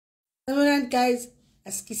Guys,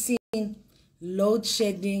 as you see, load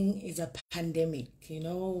shedding is a pandemic. You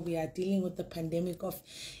know, we are dealing with the pandemic of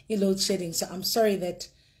load shedding. So I'm sorry that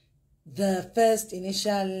the first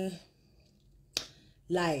initial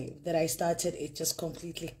live that I started, it just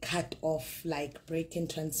completely cut off, like breaking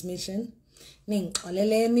transmission.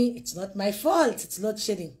 It's not my fault. It's load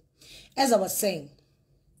shedding. As I was saying,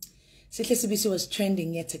 Sihle Sibisi was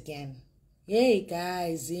trending yet again. Yay,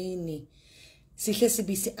 guys, Sihle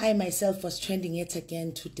Sibisi, I myself was trending yet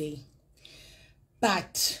again today.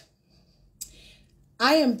 But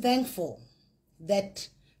I am thankful that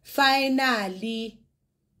finally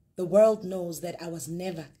the world knows that I was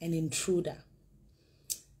never an intruder.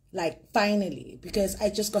 Like, finally, because I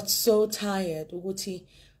just got so tired. Uguti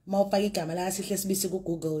mawufaka igama la Sihle Sibisi ku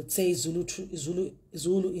Google, it says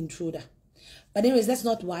Zulu intruder. But anyways, that's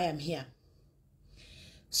not why I'm here.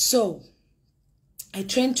 So I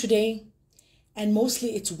trend today, and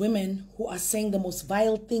mostly it's women who are saying the most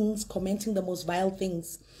vile things, commenting the most vile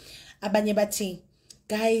things. Abanye bati,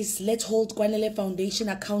 guys, let's hold Kwanele Foundation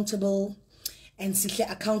accountable and Sihle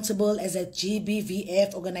accountable as a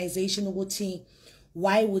GBVF organization. Uguti,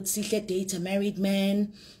 why would Sihle date a married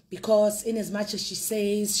man? Because in as much as she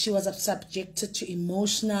says she was subjected to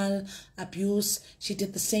emotional abuse, she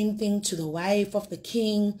did the same thing to the wife of the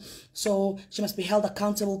king. So she must be held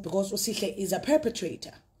accountable because Sihle is a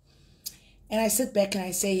perpetrator. And I sit back and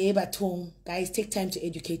I say, hey, Batung, guys, take time to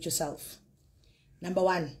educate yourself. Number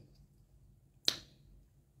one,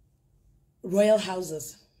 royal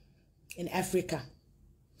houses in Africa,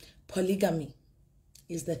 polygamy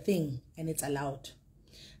is the thing and it's allowed.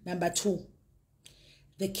 Number two,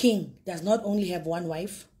 the king does not only have one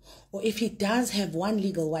wife, or if he does have one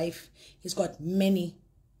legal wife, he's got many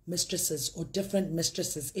mistresses or different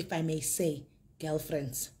mistresses, if I may say,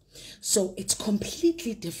 girlfriends. So it's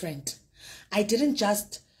completely different. I didn't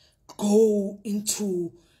just go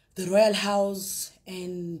into the royal house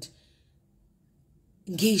and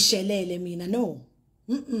no.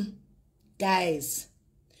 Guys,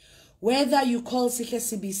 whether you call Sihle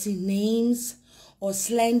Sibisi names or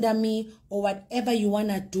slander me or whatever you want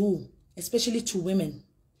to do, especially to women,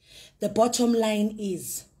 the bottom line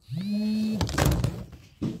is,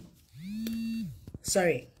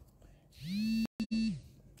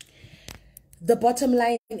 the bottom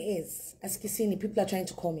line is, as Kisini, people are trying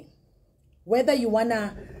to call me, whether you want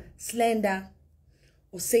to slander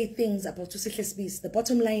or say things about Sihle Sibisi, the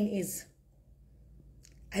bottom line is,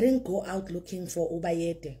 I didn't go out looking for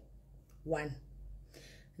Ubayete, one.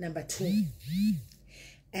 Number two,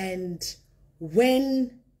 and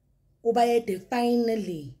when Ubayete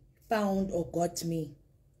finally found or got me,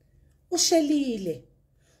 ushelile,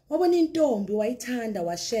 wabona intombi wayithanda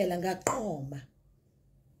washela ngaqoma.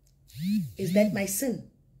 Is that my sin?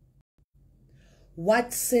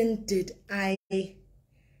 What sin did I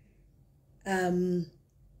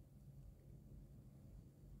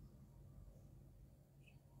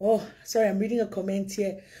oh, sorry, I'm reading a comment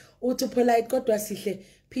here. Autopolite kodwa Sihle,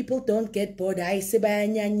 people don't get bored. I say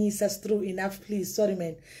bayanyanyisa through enough, please. Sorry,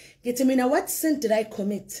 man. Get me now. What sin did I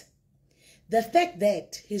commit? The fact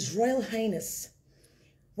that His Royal Highness,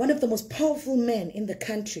 one of the most powerful men in the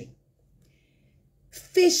country,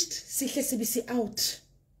 fished Sihle Sibisi out.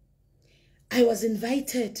 I was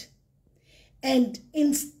invited, and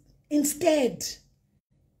instead,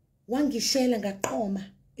 wangishela ngaqoma.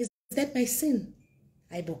 Is that my sin?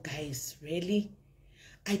 Aibo, guys, really?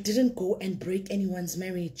 I didn't go and break anyone's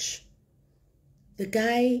marriage. The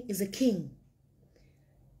guy is a king.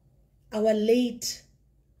 Our late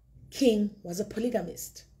king was a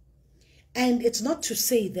polygamist. And it's not to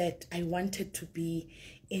say that I wanted to be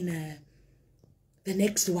in the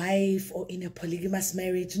next wife or in a polygamous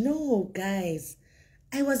marriage. No, guys.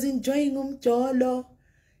 I was enjoying Jolo.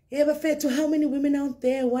 You ever fed to how many women out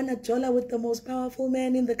there want a Jola with the most powerful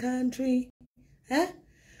man in the country? Huh?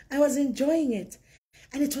 I was enjoying it.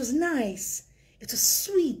 And it was nice. It was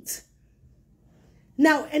sweet.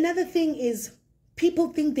 Now, another thing is, people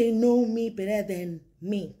think they know me better than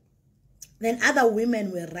me. Then other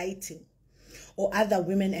women were writing, or other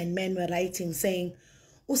women and men were writing, saying,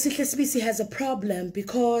 Sihle Sibisi has a problem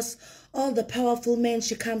because all the powerful men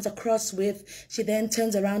she comes across with, she then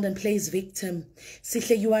turns around and plays victim.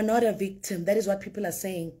 Sihle, you are not a victim. That is what people are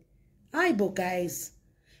saying. Aibo, guys.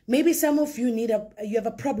 Maybe some of you you have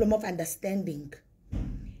a problem of understanding.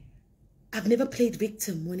 I've never played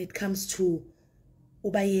victim when it comes to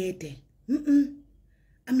Ubayete.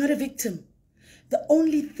 I'm not a victim. The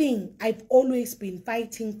only thing I've always been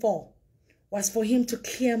fighting for was for him to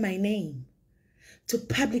clear my name, to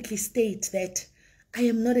publicly state that I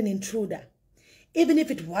am not an intruder. even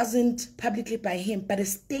if it wasn't publicly by him, but a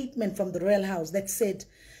statement from the royal house that said,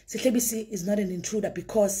 Sihle Sibisi is not an intruder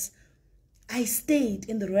because I stayed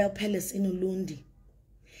in the royal palace in Ulundi.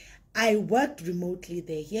 I worked remotely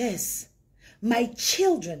there, yes. My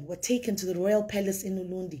children were taken to the royal palace in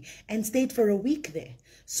Ulundi and stayed for a week there.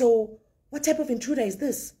 So what type of intruder is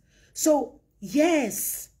this? So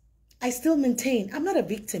yes, I still maintain I'm not a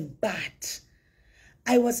victim, but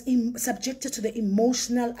I was subjected to the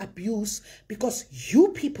emotional abuse because you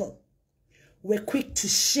people were quick to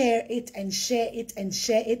share it and share it and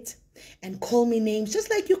share it and call me names, just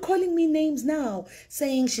like you're calling me names now,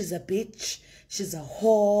 saying she's a bitch, she's a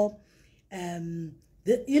whore,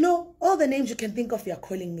 you know, all the names you can think of, you're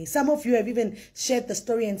calling me. Some of you have even shared the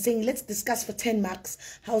story and saying, let's discuss for 10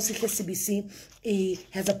 marks how Sihle Sibisi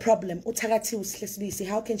has a problem. Utagati Sihle Sibisi,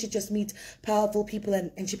 how can she just meet powerful people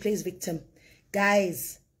and she plays victim?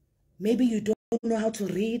 Guys, maybe you don't know how to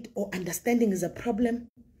read or understanding is a problem.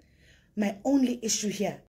 My only issue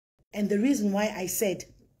here, and the reason why I said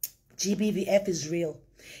GBVF is real,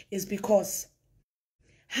 is because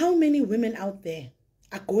how many women out there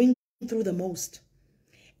are going through the most,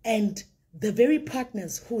 and the very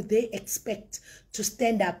partners who they expect to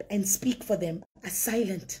stand up and speak for them are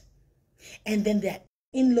silent, and then their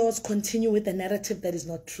in-laws continue with a narrative that is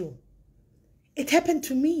not true. It happened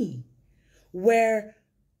to me, where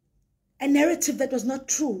a narrative that was not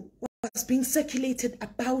true was being circulated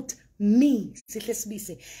about me, Sihle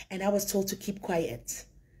Sibisi, and I was told to keep quiet.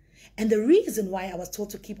 And the reason why I was told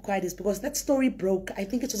to keep quiet is because that story broke, I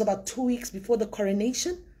think it was about 2 weeks before the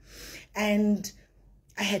coronation, and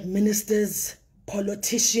I had ministers,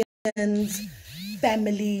 politicians,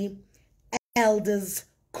 family, elders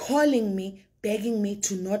calling me, begging me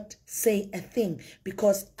to not say a thing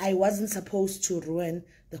because I wasn't supposed to ruin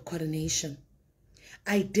the coronation.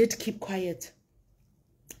 I did keep quiet.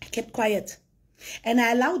 I kept quiet. And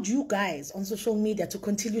I allowed you guys on social media to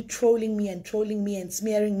continue trolling me and trolling me and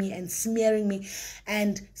smearing me and smearing me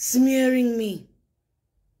and smearing me.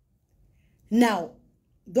 Now,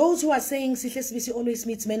 those who are saying Sihle Sibisi always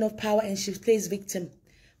meets men of power and she plays victim,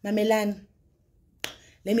 Mamelan,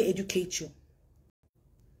 let me educate you.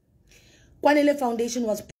 Kwanele Foundation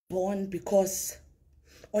was born because,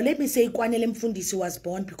 or let me say Kwanele Mfundisi was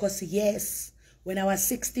born because, yes, when I was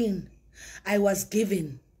 16, I was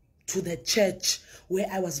given to the church where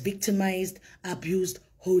I was victimized, abused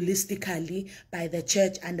holistically by the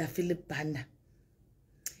church under Philip Banda.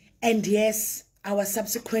 And yes, I was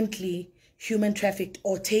subsequently human trafficked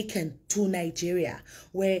or taken to Nigeria,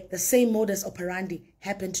 where the same modus operandi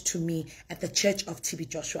happened to me at the church of TB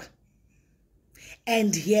Joshua.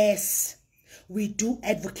 And yes, we do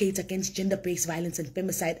advocate against gender-based violence and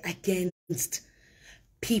femicide against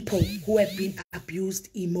people who have been abused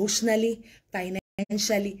emotionally,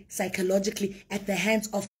 financially, psychologically at the hands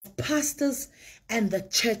of pastors and the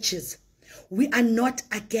churches. We are not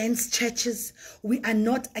against churches. We are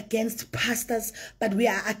not against pastors, but we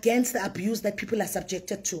are against the abuse that people are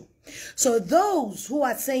subjected to. So those who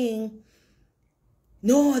are saying,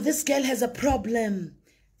 no, this girl has a problem.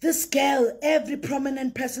 This girl, every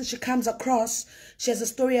prominent person she comes across, she has a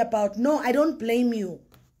story about. No, I don't blame you.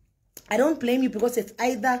 I don't blame you because it's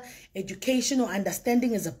either education or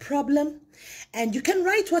understanding is a problem. And you can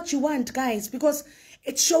write what you want, guys, because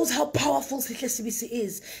it shows how powerful Sihle Sibisi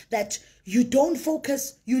is, that you don't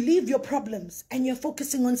focus, you leave your problems and you're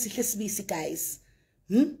focusing on Sihle Sibisi, guys.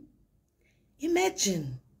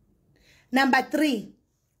 Imagine. Number 3,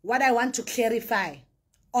 what I want to clarify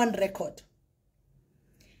on record.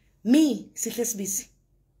 Me, Sihle Sibisi,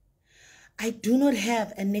 I do not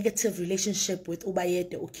have a negative relationship with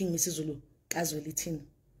Ubayete or King MisuZulu as well.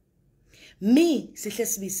 Me, Sihle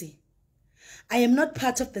Sibisi, I am not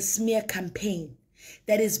part of the smear campaign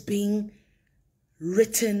that is being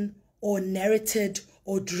written or narrated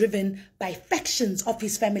or driven by factions of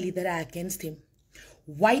his family that are against him.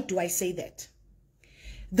 Why do I say that?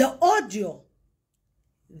 The audio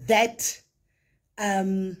that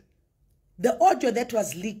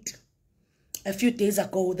was leaked a few days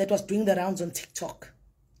ago, that was doing the rounds on TikTok,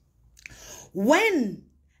 when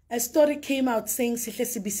a story came out saying Sihle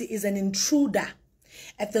Sibisi is an intruder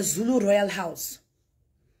at the Zulu royal house,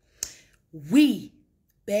 we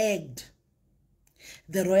begged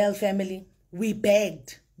the royal family, we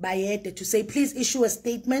begged Bayede to say, please issue a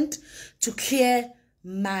statement to clear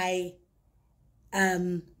my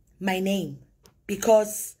name,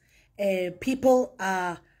 because people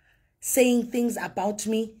are saying things about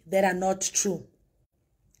me that are not true.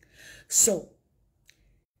 So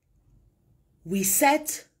we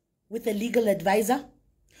sat with a legal advisor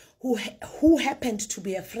who happened to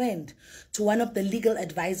be a friend to one of the legal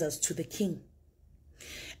advisors to the king.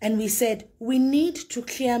 And we said, we need to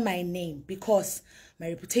clear my name because my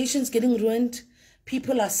reputation is getting ruined.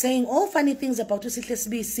 People are saying all funny things about Sihle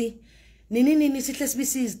Sibisi. Nini Sihle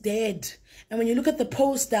Sibisi is dead. And when you look at the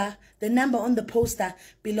poster, the number on the poster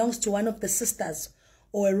belongs to one of the sisters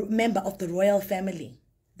or a member of the royal family.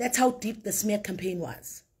 That's how deep the smear campaign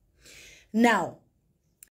was. Now,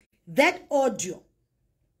 that audio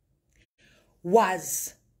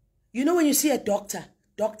was, you know when you see a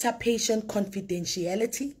doctor-patient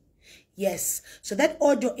confidentiality? Yes. So that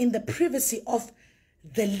audio in the privacy of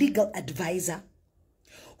the legal advisor,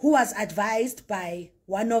 who was advised by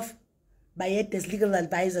one of Bayete's legal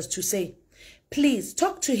advisors to say, please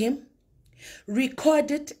talk to him, record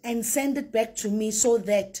it and send it back to me so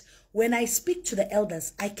that when I speak to the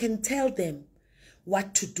elders, I can tell them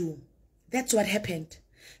what to do. That's what happened.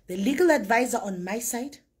 The legal advisor on my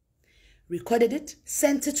side recorded it,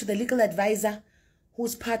 sent it to the legal advisor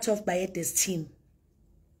who's part of Bayete's team.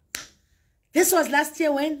 This was last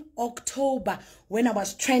year when? October, when I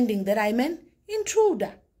was trending that I'm an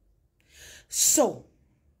intruder. So,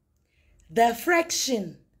 the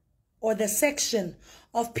fraction or the section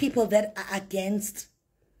of people that are against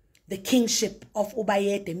the kingship of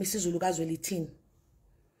Ubayete, MisuZulu,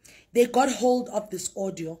 they got hold of this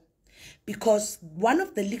audio because one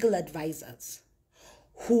of the legal advisors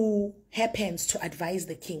who happens to advise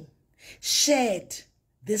the king shared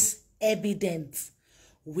this evidence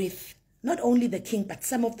with not only the king, but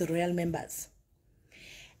some of the royal members.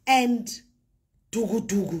 And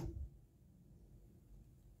Dugu,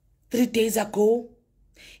 3 days ago,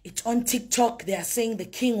 it's on TikTok, they are saying the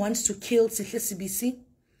king wants to kill Sihle Sibisi,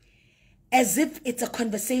 as if it's a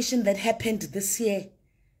conversation that happened this year.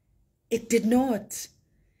 It did not.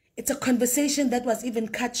 It's a conversation that was even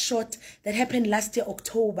cut short, that happened last year,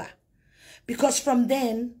 October. Because from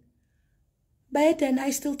then, Bayete and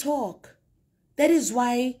I still talk. That is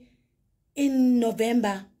why in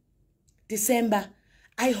November, December,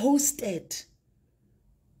 I hosted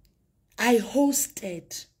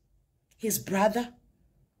his brother,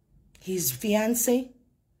 his fiance,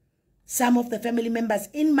 some of the family members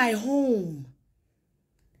in my home.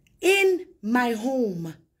 In my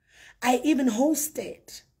home. I even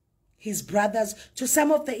hosted his brothers to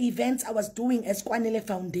some of the events I was doing as Kwanele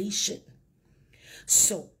Foundation.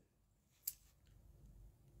 So,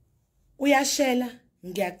 uyashela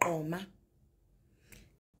ngiyaqoma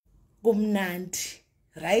kumnandi,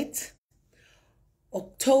 right?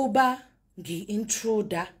 October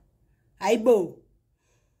ngi-intruder. Aibo.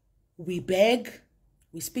 We beg,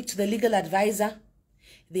 we speak to the legal advisor.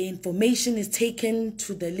 The information is taken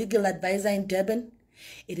to the legal advisor in Durban.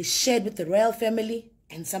 It is shared with the royal family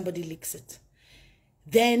and somebody leaks it.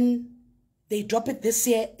 Then they drop it this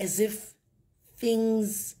year as if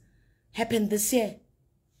things happened this year.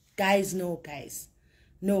 Guys, no, guys.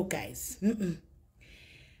 No, guys.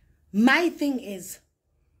 My thing is,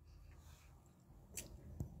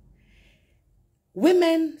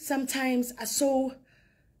 women sometimes are so,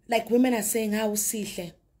 like women are saying, how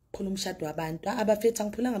sihle khulumshado abantu abafetha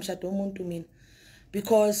ngiphula ngamshado womuntu mina,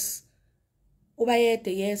 because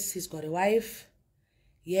Ubayete, yes, he's got a wife,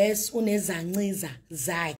 yes, unezanciza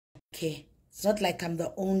zakhe. It's not like I'm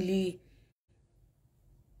the only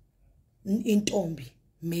intombi,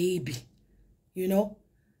 maybe, you know,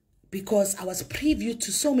 because I was previewed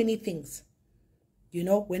to so many things, you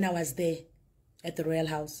know, when I was there at the royal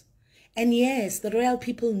house. And yes, the royal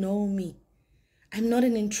people know me. I'm not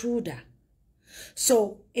an intruder.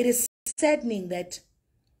 So it is saddening that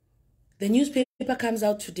the newspaper comes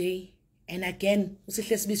out today, and again,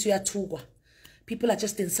 Sihle Sibisi uyathukwa. People are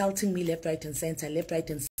just insulting me left, right, and center, left, right,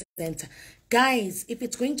 and center. Guys, if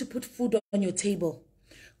it's going to put food on your table,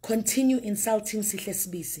 continue insulting Sihle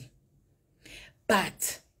Sibisi.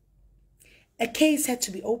 But a case had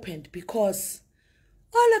to be opened because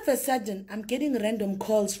all of a sudden, I'm getting random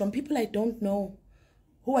calls from people I don't know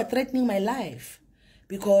who are threatening my life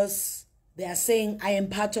because they are saying I am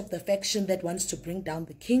part of the faction that wants to bring down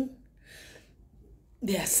the king.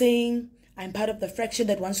 They are saying I'm part of the faction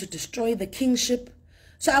that wants to destroy the kingship.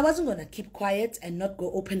 So I wasn't going to keep quiet and not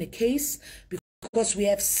go open a case because we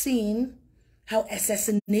have seen how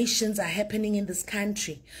assassinations are happening in this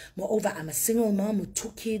country. Moreover, I'm a single mom with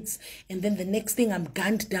 2 kids, and then the next thing I'm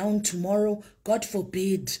gunned down tomorrow. God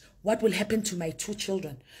forbid, what will happen to my 2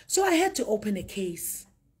 children? So I had to open a case.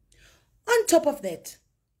 On top of that,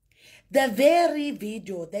 the very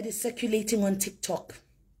video that is circulating on TikTok,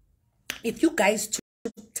 if you guys took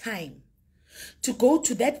time to go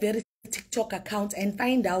to that very TikTok account and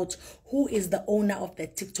find out who is the owner of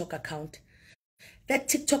that TikTok account, that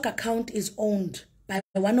TikTok account is owned by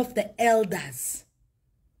one of the elders,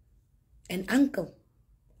 an uncle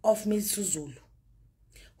of MisuZulu,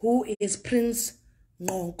 who is Prince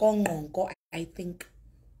Ngonko, I think.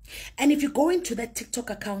 And if you go into that TikTok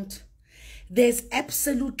account, there's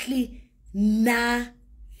absolutely nothing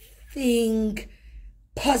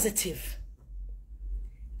positive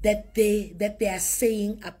that they are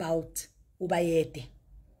saying about Ubayede.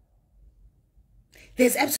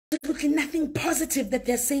 There's absolutely nothing positive that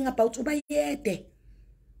they're saying about Ubayede.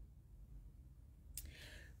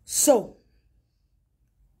 So,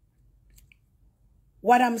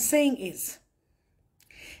 what I'm saying is,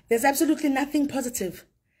 there's absolutely nothing positive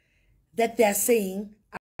that they're saying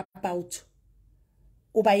about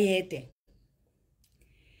Ubayede.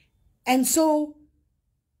 And so,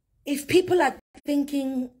 if people are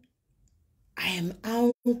thinking, I am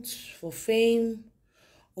out for fame,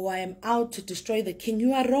 or I am out to destroy the king,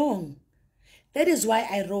 you are wrong. That is why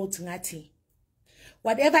I wrote Ngati.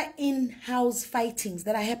 Whatever in-house fightings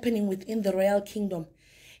that are happening within the royal kingdom,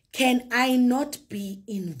 can I not be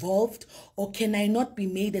involved, or can I not be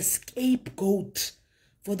made a scapegoat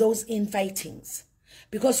for those infightings?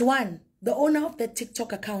 Because one, the owner of that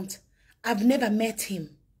TikTok account, I've never met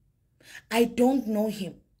him. I don't know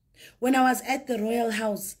him. When I was at the royal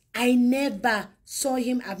house, I never saw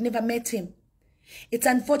him. I've never met him. It's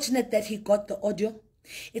unfortunate that he got the audio.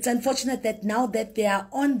 It's unfortunate that now that they are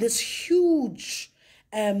on this huge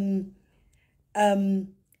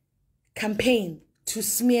campaign to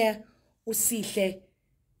smear Sihle,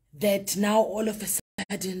 that now all of a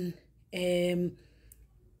sudden they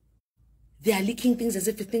are leaking things as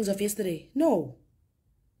if it's things of yesterday. No.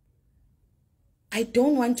 I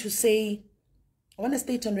don't want to say, I want to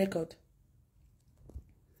state on record,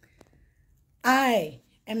 I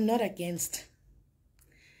am not against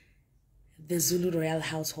the Zulu royal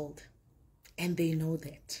household, and they know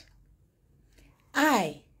that.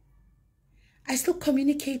 I still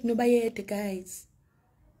communicate nobayete, guys.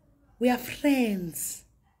 We are friends.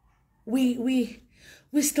 We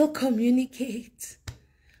still communicate.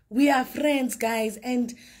 We are friends, guys,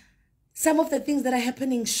 and some of the things that are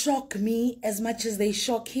happening shock me as much as they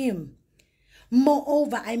shock him.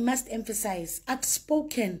 Moreover, I must emphasize, I've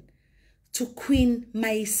spoken to Queen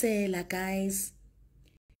Maisela, guys.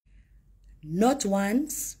 Not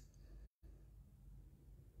once,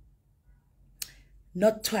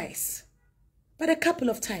 not twice, but a couple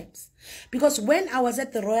of times. Because when I was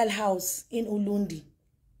at the royal house in Ulundi,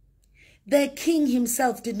 the king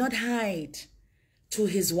himself did not hide to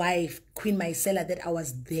his wife, Queen Maisela, that I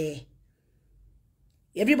was there.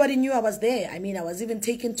 Everybody knew I was there. I mean, I was even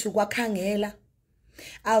taken to Wakangela.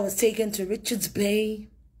 I was taken to Richards Bay.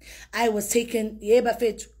 I was taken,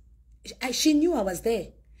 she knew I was there.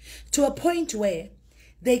 To a point where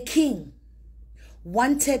the king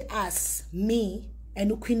wanted us, me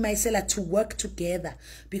and Queen Maisela, to work together,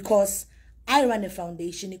 because I run a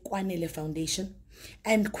foundation, Ikwanele Foundation,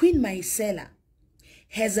 and Queen Maisela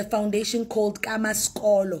has a foundation called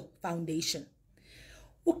Kamaskolo Foundation.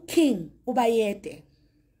 King Ubayede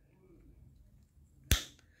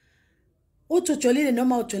utujolile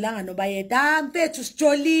noma ujolanga nobayede mfethu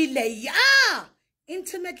sijolile, yeah,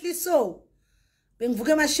 intimately so.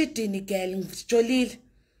 Bengivuke emashidini girl,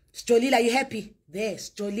 sijolile, are you happy? There,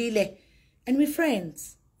 sijolile. And we're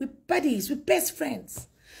friends, we're buddies, we're best friends.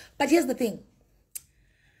 But here's the thing,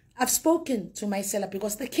 I've spoken to Maisela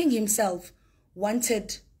because the king himself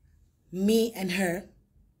wanted me and her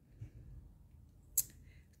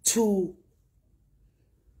to,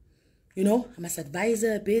 you know, I must advise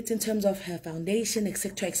her a bit in terms of her foundation,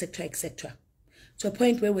 etc., etc., etc. To a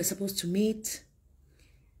point where we're supposed to meet.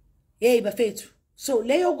 Yay, bafethu. So,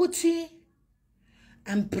 Leo Gucci,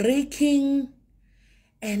 I'm breaking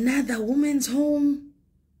another woman's home.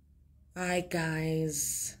 Hi,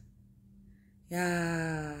 guys.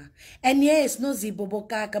 Yeah. And yes, no Zibo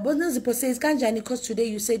Kaka. But no Zibo says, Kanjani, because today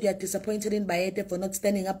you said you are disappointed in Bayete for not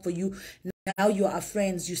standing up for you. Now you are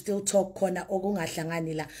friends, you still talk corner.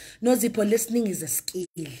 No Zibo, listening is a skill.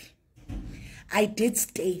 I did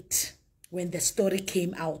state when the story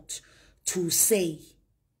came out to say,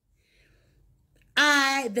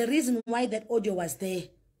 the reason why that audio was there,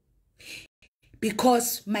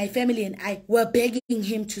 because my family and I were begging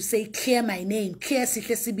him to say, clear my name, clear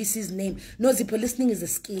Sihle Sibisi's name. No, Zipo, listening is a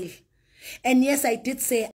skill. And yes, I did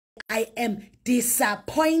say I am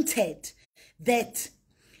disappointed that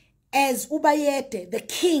as Ubayete, the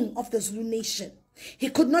king of the Zulu nation, he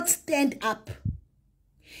could not stand up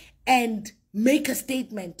and make a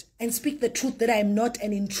statement and speak the truth that I am not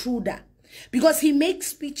an intruder. Because he makes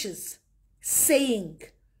speeches saying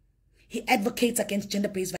he advocates against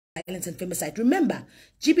gender-based violence and femicide. Remember,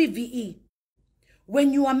 GBVE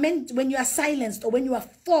when you are silenced, or when you are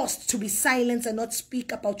forced to be silenced and not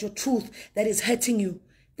speak about your truth that is hurting you,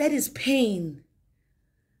 that is pain.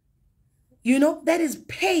 You know, that is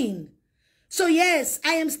pain. So yes,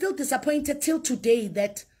 I am still disappointed till today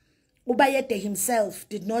that Ubayete himself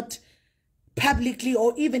did not publicly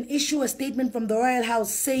or even issue a statement from the royal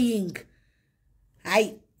house saying,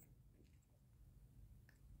 I'm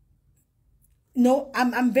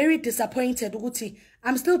very disappointed, Uguti.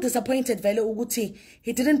 I'm still disappointed, Vele Uguti.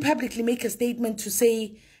 He didn't publicly make a statement to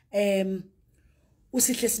say Sihle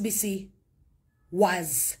Sibisi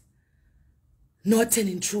was not an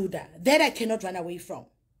intruder. That I cannot run away from.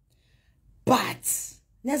 But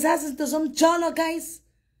Nazazi obejola, guys.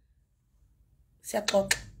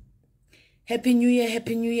 Happy New Year,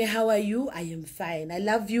 Happy New Year. How are you? I am fine. I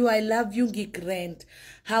love you, grand.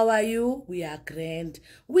 How are you? We are grand.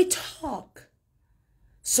 We talk.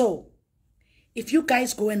 So, if you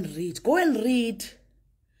guys go and read.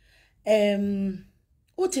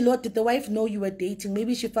 Lord, did the wife know you were dating?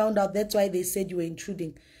 Maybe she found out, that's why they said you were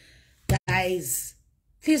intruding. Guys,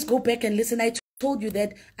 please go back and listen. I told you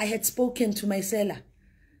that I had spoken to my seller.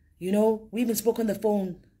 You know, we even spoke on the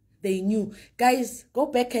phone. They knew. Guys, go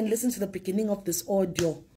back and listen to the beginning of this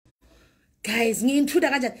audio. Guys,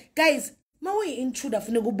 guys, mawe intruder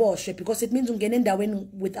fune kuboshwe because it means ungena endaweni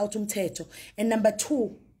without umthetho. And number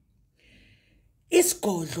 2,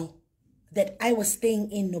 isigodlo that I was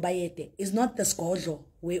staying in Nobayete is not the isigodlo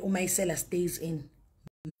where uMaisela stays in,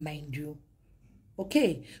 mind you.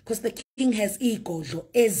 Okay, because the king has igodlo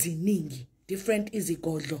eziningi, different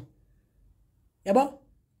izigodlo. Yabo?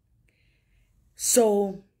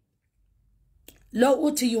 So lo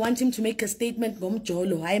uthi you want him to make a statement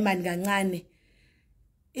ngomjolo, hayi man kancane.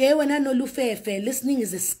 Wena nolufefe, listening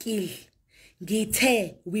is a skill.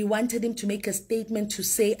 Ngithe, we wanted him to make a statement to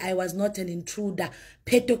say I was not an intruder.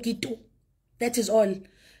 Petokito. That is all.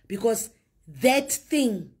 Because that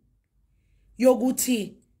thing,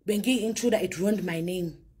 yoguti, bengi intruder, it ruined my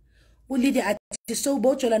name. Ulide ati so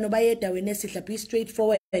bochola nobayeda wenesihla, be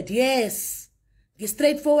straightforward. Yes.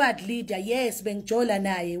 Straightforward leader. Yes, benjola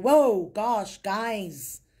naye. Whoa, gosh,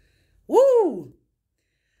 guys. Woo.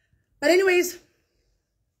 But anyways,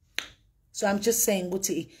 so I'm just saying,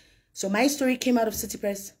 Guti. So my story came out of City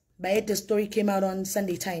Press. Bayete's story came out on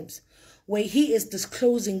Sunday Times, where he is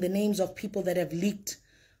disclosing the names of people that have leaked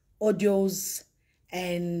audios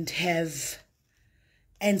and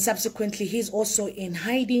subsequently he's also in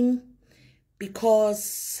hiding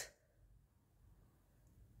because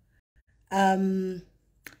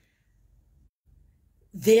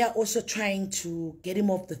they are also trying to get him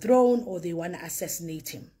off the throne, or they want to assassinate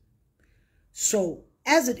him. So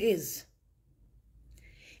as it is,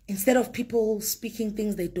 instead of people speaking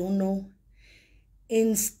things they don't know,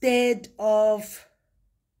 instead of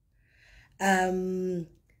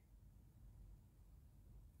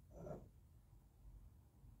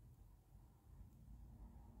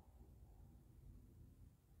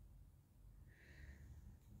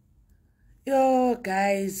yo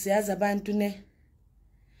guys, yazi abantu ne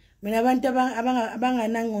mina abantu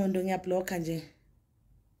abanganangqondo ngiyabhlocka nje.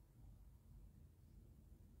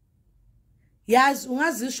 Yazi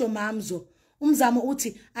ungazisho mamzo umzamo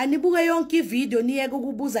uthi anibuke yonke ivideo niyeke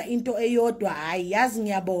ukubuza into eyodwa. Hayi yazi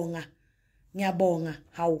ngiyabonga.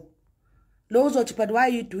 How lo uzothi, but why are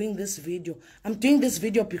you doing this video? I'm doing this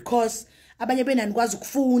video because abanye bena nikwazi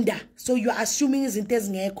ukufunda, so you are assuming izinto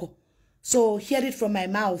ezingekho, so hear it from my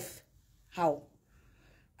mouth. How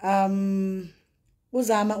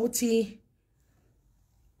uzama uthi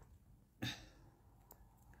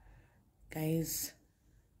guys,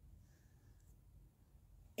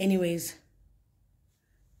 anyways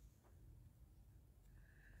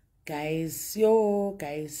guys,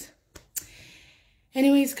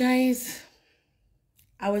 anyways guys,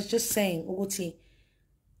 I was just saying Uguti,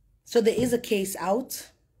 so there is a case out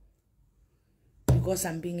because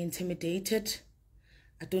I'm being intimidated.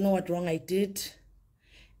 I don't know what wrong I did.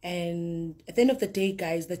 And at the end of the day,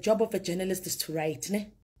 guys, the job of a journalist is to write.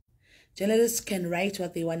 Ne? Journalists can write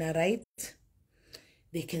what they want to write.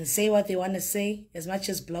 They can say what they want to say, as much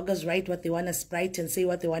as bloggers write what they want to write and say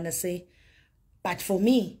what they want to say. But for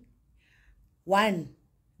me, one,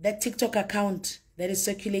 that TikTok account that is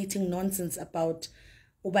circulating nonsense about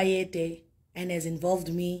Ubayete and has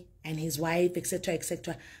involved me and his wife, etc.,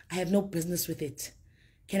 etc., I have no business with it.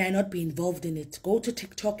 Can I not be involved in it? Go to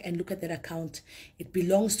TikTok and look at that account. It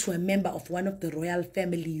belongs to a member of one of the royal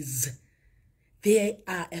families. They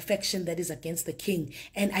are a faction that is against the king,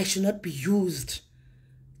 and I should not be used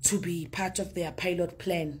to be part of their pilot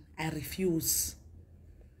plan. I refuse.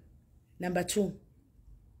 Number 2,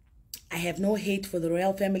 I have no hate for the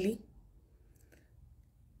royal family.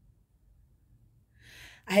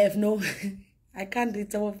 I have no, I can't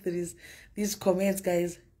read some of these comments,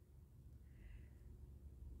 guys.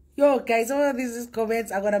 Yo, guys, some of these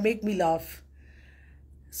comments are gonna make me laugh.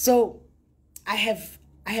 So, I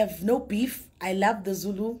have no beef. I love the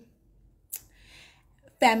Zulu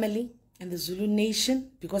family and the Zulu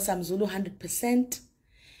nation because I'm Zulu 100%.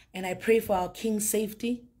 And I pray for our king's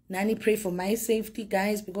safety. Nani, pray for my safety,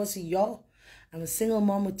 guys, because I'm a single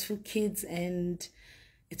mom with 2 kids, and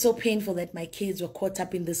it's so painful that my kids were caught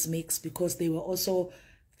up in this mix because they were also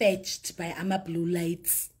fetched by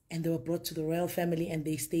amagula and they were brought to the royal family and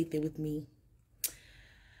they stayed there with me.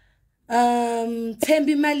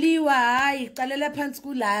 Tembi Maliwa, Kalela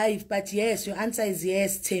Pansku live, but yes, your answer is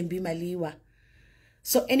yes, Tembi Maliwa.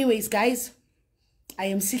 So anyways, guys, I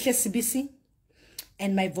am Sihle Sibisi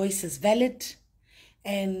and my voice is valid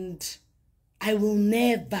and I will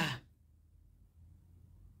never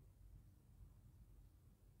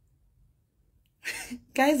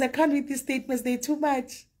guys, I can't read these statements, they're too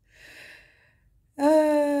much.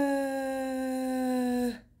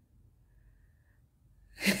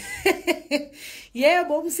 Yeah,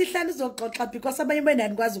 bomsihlanu uzoxoxa because abanye bena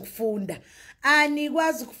nikwazi ukufunda.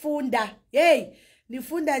 Anikwazi ukufunda. Hey,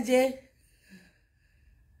 nifunda nje.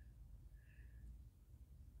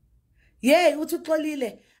 Hey, uthi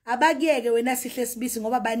uxolile. Abakuyeke wena Sihle Sibisi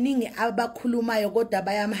ngoba baningi abakhulumayo kodwa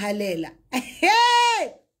bayamhalela. Hey!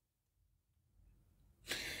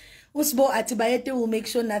 Usbo ati bayete will make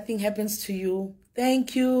sure nothing happens to you.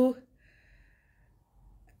 Thank you.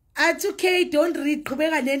 Athi okay, don't read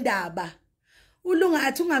qhubeka nendaba. Ulunga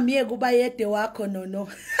athi ungamiyeke ubayede wakho no.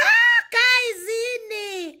 Guys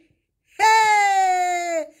ini.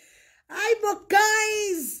 Hey! Aibo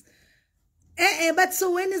guys. But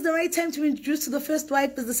so when is the right time to introduce to the first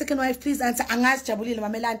wife? Is the second wife? Please answer. Angas Jabulile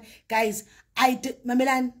Mamelan. Guys,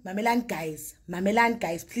 Mamelan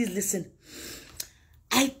guys, please listen.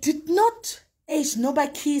 I did not noba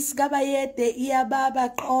kiss gabayete iya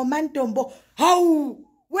baba mantombo. How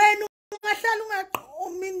when ungahlala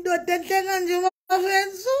ungaqoma indoda enhle kanje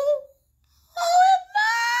bafenzu.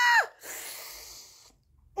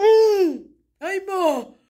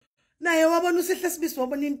 Hayibo. Naye wabona uSihle Sibisi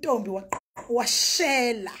wabona intombi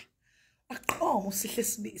washela. Waqoma uSihle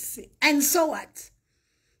Sibisi. And so what?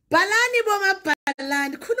 Balani boma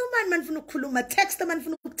balani. Khuluma manifuna ukukhuluma. Texta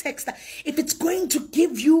manifuna ukutexta. If it's going to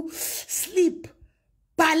give you sleep.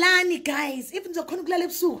 Balani guys. Even though khona ukulala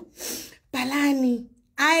ebusuku. Balani.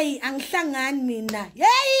 Ay angihlangani mina.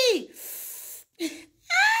 Yay!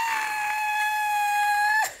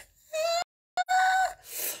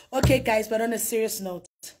 Okay guys, but on a serious note.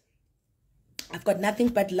 I've got nothing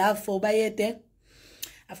but love for Bayete.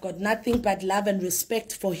 I've got nothing but love and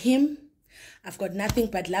respect for him. I've got nothing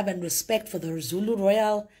but love and respect for the Zulu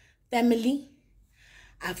royal family.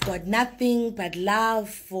 I've got nothing but love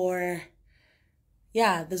for,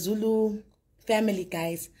 yeah, the Zulu family,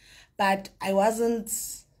 guys. But I wasn't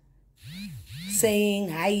saying,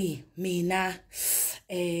 hi, mina,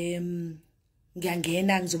 ngiyangena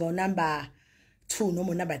ngizoba number 2, no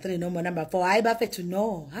more number 3, no more number 4. I bafethu to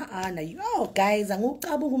know. Na yo guys,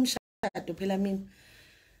 angucabuka umshado phela mina.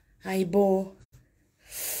 Hayibo.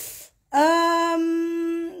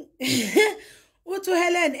 Utu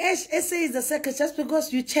Helen, SA is the second. Just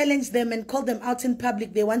because you challenge them and call them out in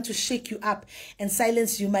public, they want to shake you up and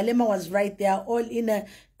silence you. Malema was right. They are all in a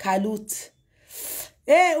kalut.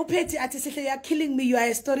 Hey, Upeti Atisihle, you are killing me. You are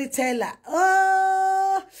a storyteller.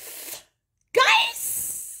 Oh, guys.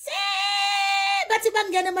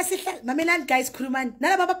 Mamelan guys, Kruman.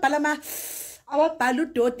 Nana baba palama. Our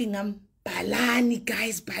balu dotingam. Balani,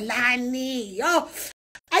 guys, balani. Yo,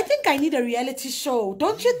 I think I need a reality show.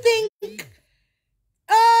 Don't you think?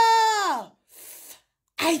 Oh,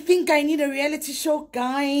 I think I need a reality show,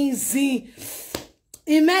 guys.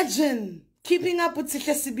 Imagine keeping up with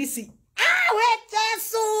Sihle Sibisi. Wait,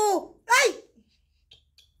 so. Ay!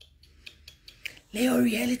 Leo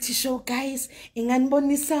reality show, guys.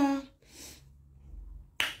 Inganbonisa.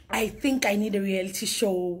 I think I need a reality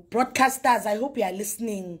show. Broadcasters, I hope you are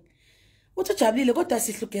listening. Uthi jabulile kodwa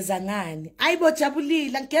sihlukeza ngani? Ayibo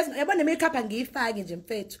jabulile ngiyeza yabona makeup angiyifaki nje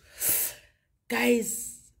mfethu.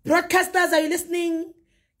 Guys, broadcasters, are you listening?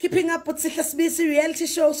 Keeping up with Sihle Sibisi reality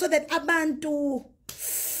show so that abantu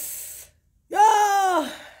yo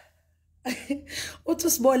uthi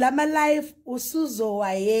sibola ama live usuzo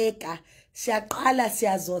wayeka. Siyaqala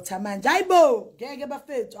siyazotha manje. Hayibo, ngeke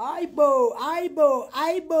bafethu. Hayibo.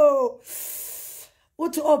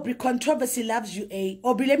 Uthi Aubrey, controversy loves you, eh?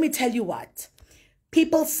 Aubrey, let me tell you what.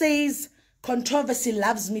 People says controversy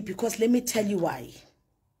loves me because let me tell you why.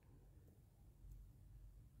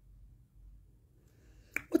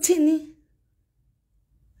 Utini?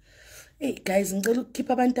 Hey guys, ngicela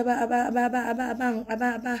ukukhipha abantu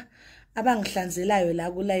abangihlanzelayo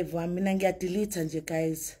la ku live wami. Mina ngiyadelete nje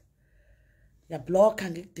guys. Ngiyablock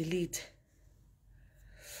ngikudelete.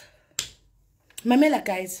 Mamela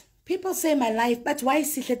guys, people say my life, but why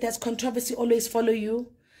Sihle does controversy always follow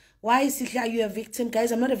you? Why Sihle are you a victim?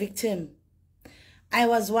 Guys, I'm not a victim. I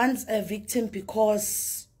was once a victim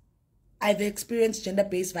because I've experienced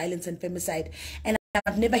gender-based violence and femicide, and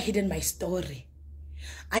I've never hidden my story.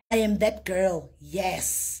 I am that girl,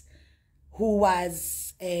 yes, who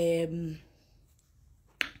was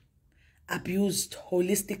abused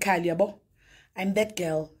holistically, yabo. I'm that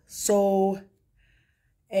girl. So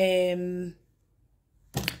I've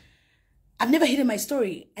never hidden my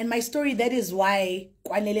story, and my story, that is why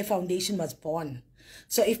Kwanele Foundation was born.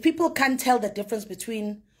 So if people can't tell the difference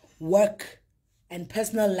between work and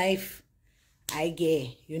personal life, I get,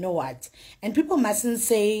 you know what? And people mustn't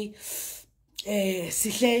say,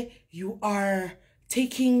 Sihle, you are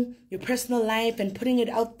taking your personal life and putting it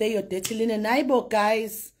out there, your dirty linen. Aibo,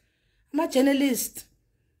 guys, I'm a journalist.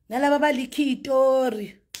 Nalababa liki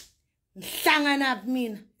itori. Nhlangana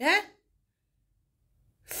mina, eh?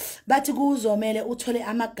 Bathi kuzomela uthole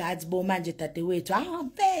amagads bo manje dadewethu. Ah,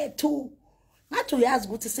 mfethu. Ngathi uyazi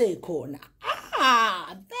ukuthi sekhona.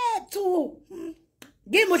 Ah, mfethu.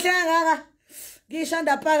 Ngimuhle kangaka.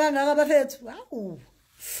 Ngishanda pha kangaka bafethu. Awu.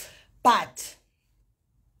 But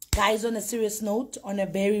guys, on a serious note, on a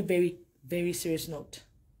very, very, very serious note,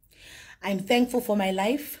 I'm thankful for my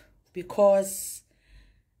life because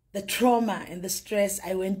the trauma and the stress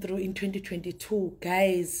I went through in 2022,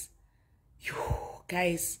 guys,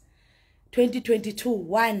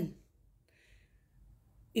 2022,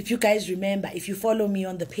 if you guys remember, if you follow me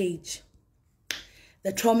on the page,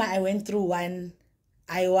 the trauma I went through,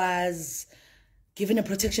 I was given a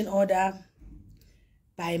protection order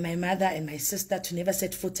by my mother and my sister to never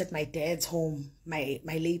set foot at my dad's home, my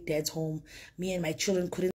late dad's home. Me and my children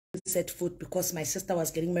couldn't set foot because my sister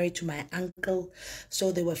was getting married to my uncle.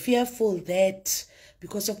 So they were fearful that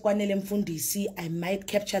because of Kwanele Mfundisi, I might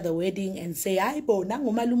capture the wedding and say, Aibo,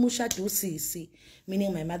 nangumalumusha dusisi,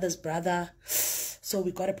 meaning my mother's brother. So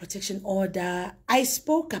we got a protection order. I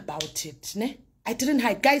spoke about it, ne? I didn't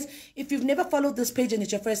hide. Guys, if you've never followed this page and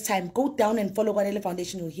it's your first time, go down and follow Kwanele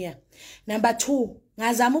Foundation, you'll hear. Number 2,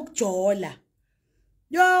 ngazama ukujola.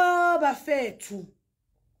 Yo, bafethu.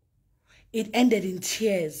 It ended in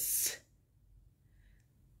tears.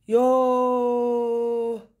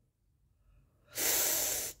 Yo.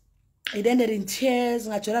 It ended in tears.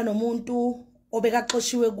 Ngajola nomuntu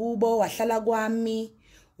obekaxoshiwe kubo wahlala kwami.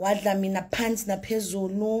 Wadla mina pants na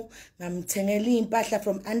phezulu, ngamthengela impahla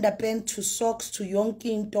from underpants to socks to yonke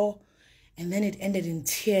into, and then it ended in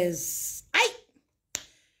tears. Ay!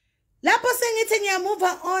 Lapho sengithi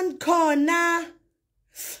ngiyamove on khona.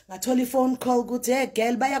 Ngathola phone call ukuthi hey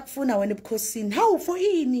girl bayakufuna wena ebukhosini. How for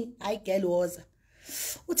ini? Hayi girl woza.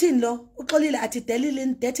 Uthini lo? Uxolile athi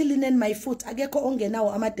dirty linen my foot. Akekho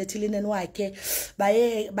ongenawo ama dirty linen wakhe.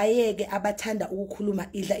 Bayeke abathanda ukukhuluma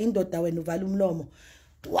idla indoda wena uvala umlomo.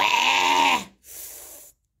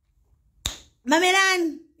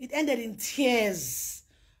 Mamelan, it ended in tears.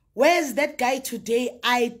 Where's that guy today?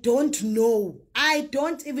 I don't know. I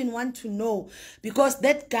don't even want to know, because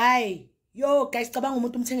that guy, yo guys, cabanga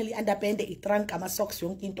umuntu umthengele underpants, itrunk, ama socks,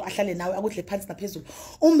 yonke into ahlale nawe akudle phansi naphezulu.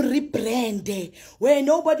 Rebrande where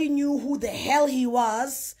nobody knew who the hell he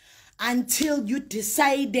was until you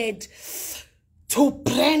decided to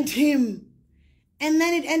brand him. And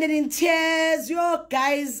then it ended in tears. Yo,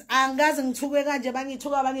 guys, but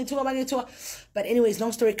anyways,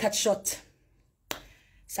 long story cut short.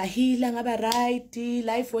 Sahila ngaba right,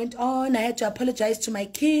 life went on. I had to apologize to my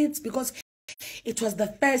kids because it was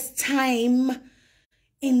the first time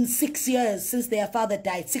in 6 years since their father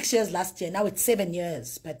died. 6 years last year. Now it's 7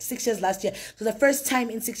 years, but 6 years last year. So the first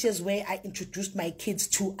time in 6 years where I introduced my kids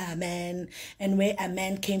to a man, and where a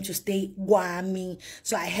man came to stay Guami.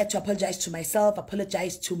 So I had to apologize to myself,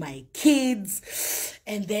 apologize to my kids.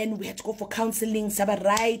 And then we had to go for counseling,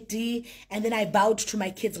 Sabaraiti. And then I vowed to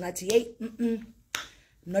my kids, hey, I'm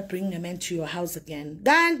not bringing a man to your house again.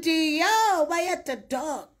 Gandhi, yo, why at the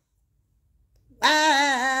dog?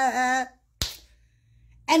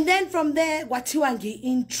 And then from there, watiwangi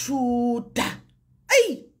intruder.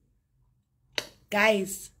 Hey!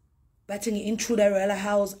 Guys, batingi intruder royal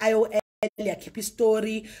house, IOL, keep his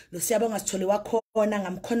story, lo siyabonga sithole wakhona,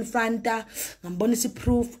 ngamconfronta, ngambonisa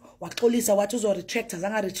proof, waxolisa wathi uzo retract,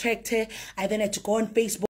 azanga retract. I then had to go on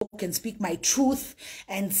Facebook and speak my truth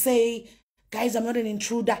and say Guys, I'm not an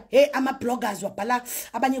intruder. Hey, I'm a bloggers. Wapala,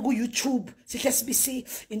 abanye go YouTube. Sihle Sibisi,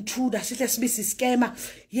 intruder. Sihle Sibisi, scammer.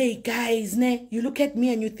 Yay, guys, ne? You look at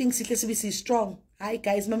me and you think Sihle Sibisi is strong. Hi,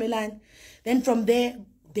 guys, Mamelan. Then from there,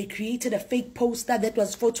 they created a fake poster that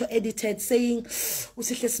was photo edited saying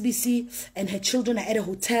Sihle Sibisi and her children are at a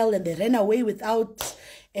hotel and they ran away without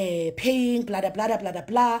paying, blah, blah, blah, blah, blah,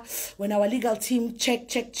 blah. When our legal team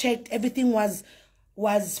checked, everything was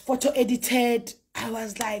photo edited. I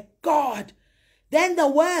was like, God. Then the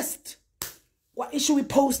worst, what issue we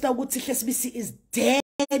post that Sihle Sibisi is dead.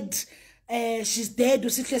 She's dead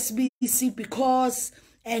with Sihle Sibisi because,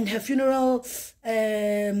 and her funeral,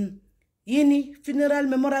 funeral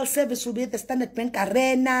memorial service will be at the Standard Bank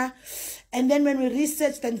Arena. And then when we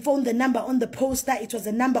researched and found the number on the poster, it was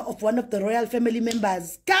the number of one of the royal family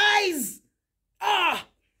members. Guys!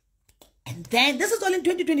 And then, this is all in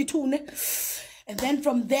 2022, ne? And then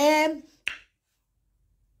from there,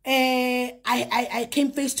 I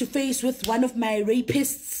came face to face with one of my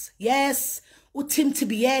rapists. Yes, Utim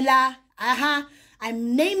Tibiela.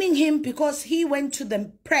 I'm naming him because he went to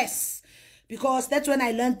the press. Because that's when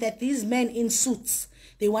I learned that these men in suits,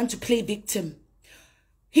 they want to play victim.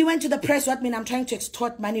 He went to the press, what mean I'm trying to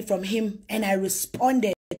extort money from him. And I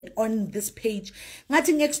responded on this page.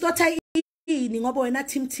 Ngathi extorta ini ngoba wena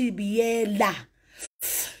Tim Tibiela.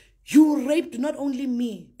 You raped not only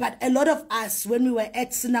me, but a lot of us when we were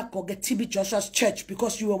at synagogue at TB Joshua's church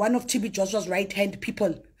because you were one of TB Joshua's right-hand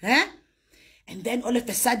people. Huh? And then all of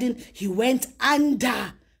a sudden, he went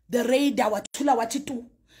under the radar. Watula watitu.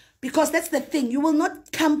 Because that's the thing. You will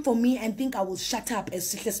not come for me and think I will shut up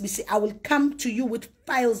as Sihle Sibisi. I will come to you with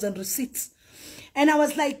files and receipts. And I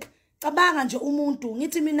was like,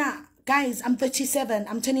 guys, I'm 37.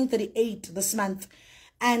 I'm turning 38 this month.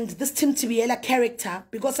 And this Tim Tibiela character,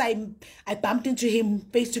 because I bumped into him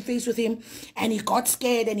face to face with him, and he got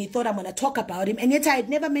scared and he thought I'm going to talk about him. And yet I had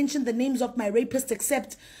never mentioned the names of my rapists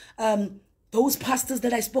except those pastors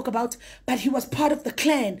that I spoke about. But he was part of the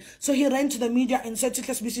clan. So he ran to the media and said,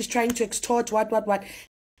 Sihle Sibisi is trying to extort what.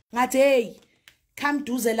 Ngathi, hey, come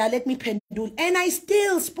Duzela, let me pendule. And I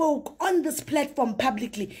still spoke on this platform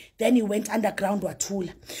publicly. Then he went underground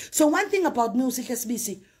Watula. So one thing about me, Sihle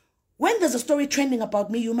Sibisi, when there's a story trending about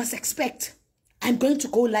me, you must expect I'm going to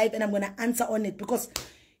go live and I'm going to answer on it because,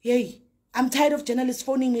 yay, I'm tired of journalists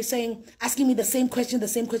phoning me saying, asking me the same question.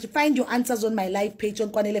 Find your answers on my live page on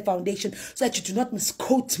Kwanele Foundation so that you do not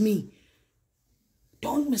misquote me.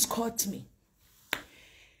 Don't misquote me.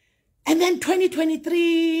 And then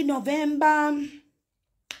 2023, November,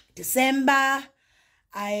 December,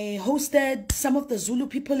 I hosted some of the Zulu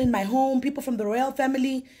people in my home, people from the royal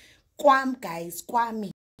family. Kwam, guys, Kwami.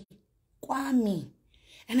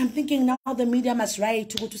 And I'm thinking now the media must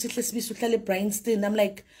write to go to Sihle Sibisi uhlale Bryanston. I'm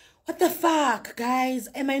like, what the fuck, guys?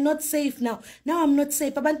 Am I not safe now? Now I'm not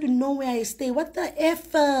safe. I want to know where I stay. What the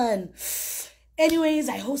effing? Anyways,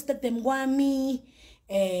 I hosted them Gwami.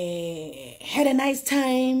 Had a nice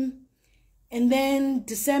time. And then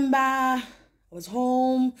December, I was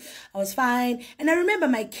home. I was fine. And I remember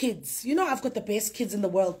my kids. You know, I've got the best kids in the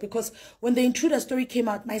world because when the intruder story came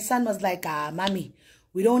out, my son was like, Mommy,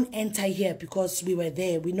 we don't enter here because we were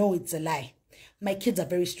there. We know it's a lie. My kids are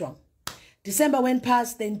very strong. December went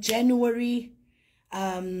past, then January,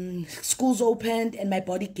 schools opened and my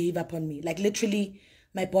body gave up on me. Like literally,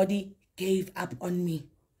 my body gave up on me.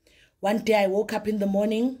 One day I woke up in the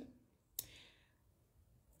morning.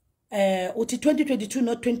 2022,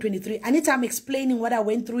 not 2023. Anita, I'm explaining what I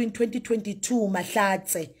went through in 2022,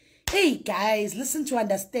 Mahlatse. Hey guys, listen to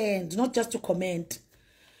understand, not just to comment.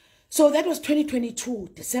 So that was 2022.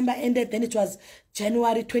 December ended, then it was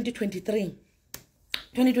January 2023.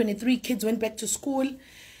 2023, kids went back to school.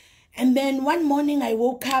 And then one morning I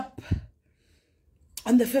woke up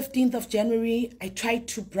on the 15th of January. I tried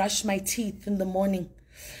to brush my teeth in the morning.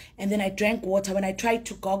 And then I drank water. When I tried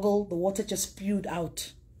to goggle, the water just spewed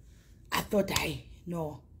out. I thought,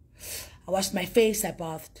 no. I washed my face, I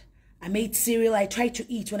bathed. I made cereal, I tried to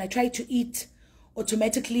eat. When I tried to eat,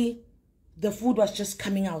 automatically, the food was just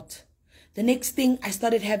coming out. The next thing, I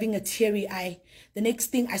started having a teary eye. The next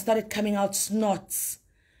thing, I started coming out snorts.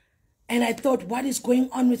 And I thought, what is going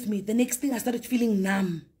on with me? The next thing, I started feeling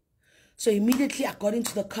numb. So immediately, I got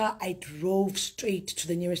into the car. I drove straight to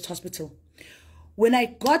the nearest hospital. When I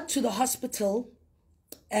got to the hospital,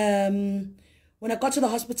 as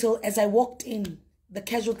I walked in, the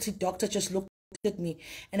casualty doctor just looked at me.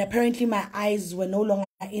 And apparently, my eyes were no longer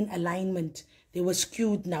in alignment. They were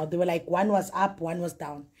skewed now. They were like, one was up, one was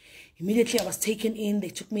down. Immediately, I was taken in. They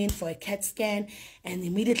took me in for a CAT scan. And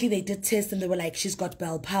immediately, they did tests. And they were like, she's got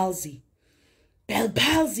Bell palsy. Bell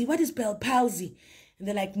palsy? What is Bell palsy? And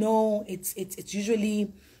they're like, no, it's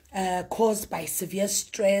usually caused by severe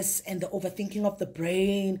stress and the overthinking of the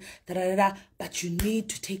brain, but you need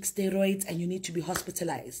to take steroids and you need to be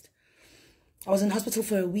hospitalized. I was in hospital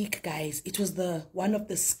for a week, guys. It was one of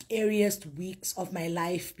the scariest weeks of my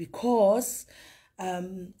life because I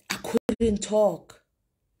couldn't talk.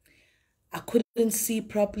 I couldn't see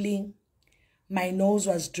properly. My nose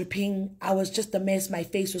was dripping. I was just a mess. My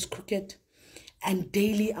face was crooked. And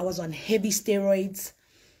daily, I was on heavy steroids.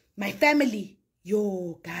 My family,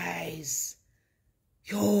 yo, guys.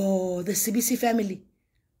 Yo, the Sibisi family.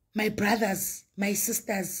 My brothers, my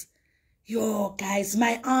sisters. Yo, guys,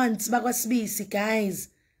 my aunts, Sibisi, guys.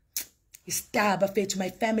 My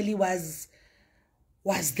family was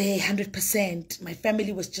there 100%. My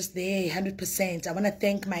family was just there 100%. I want to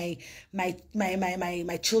thank my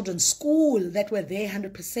children's school that were there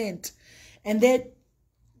 100%. And then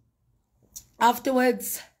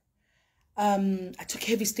afterwards, I took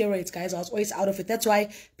heavy steroids, guys. I was always out of it. That's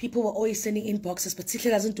why people were always sending inboxes, but Sihle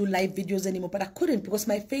doesn't do live videos anymore. But I couldn't because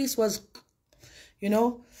my face was, you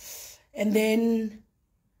know. And then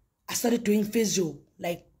I started doing physio.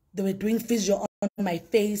 Like, they were doing physio on my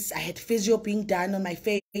face. I had physio being done on my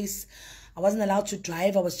face. I wasn't allowed to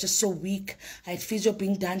drive. I was just so weak. I had physio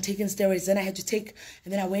being done, taking steroids. Then I had to take,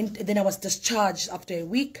 and then I went, and then I was discharged after a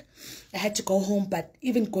week. I had to go home, but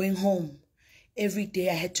even going home, every day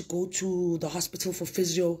I had to go to the hospital for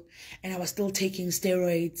physio, and I was still taking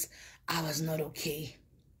steroids. I was not okay.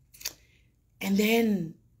 And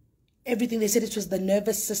then everything, they said it was the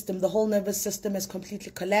nervous system. The whole nervous system has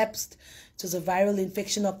completely collapsed. It was a viral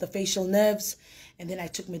infection of the facial nerves. And then I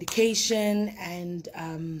took medication, and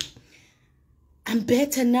I'm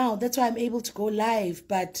better now. That's why I'm able to go live.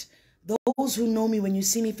 But those who know me, when you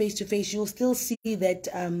see me face to face, you'll still see that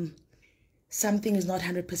something is not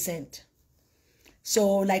 100%.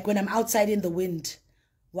 So like when I'm outside in the wind,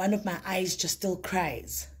 one of my eyes just still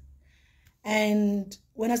cries. And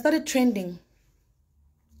when I started trending,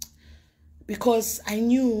 because I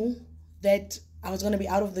knew that I was going to be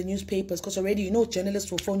out of the newspapers, because already, you know,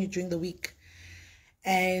 journalists will phone you during the week.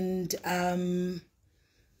 And I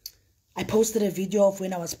posted a video of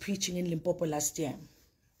when I was preaching in Limpopo last year.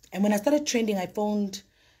 And when I started trending, I phoned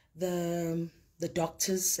the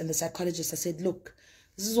doctors and the psychologists. I said, look,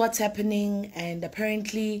 this is what's happening, and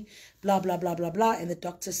apparently blah, blah, blah, blah, blah. And the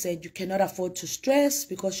doctor said, you cannot afford to stress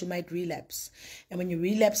because you might relapse. And when you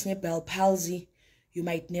relapse in Bell palsy, you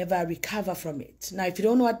might never recover from it. Now, if you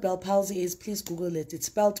don't know what Bell palsy is, please Google it. It's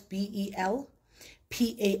spelled B-E-L-P-A-L-S-Y.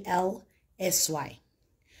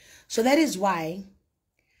 So that is why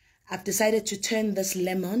I've decided to turn this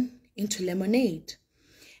lemon into lemonade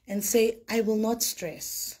and say, I will not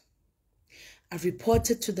stress. I've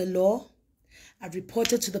reported to the law. I've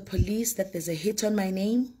reported to the police that there's a hit on my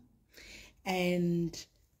name, and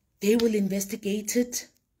they will investigate it.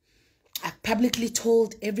 I've publicly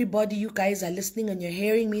told everybody, you guys are listening and you're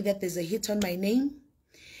hearing me, that there's a hit on my name.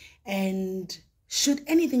 And should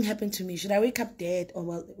anything happen to me, should I wake up dead, or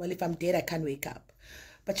well, if I'm dead, I can't wake up.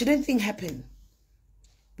 But should anything happen,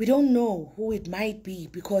 we don't know who it might be,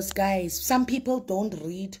 because, guys, some people don't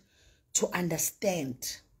read to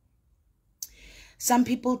understand. Some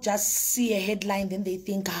people just see a headline, then they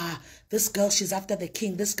think, this girl, she's after the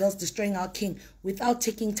king. This girl's destroying our king, without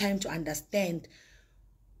taking time to understand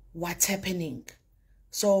what's happening.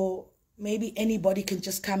 So maybe anybody can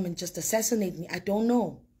just come and just assassinate me. I don't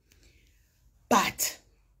know. But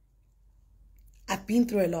I've been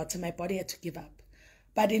through a lot and my body had to give up.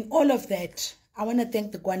 But in all of that, I want to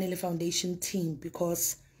thank the Kwanele Foundation team,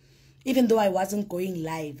 because even though I wasn't going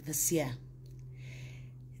live this year,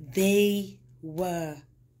 they were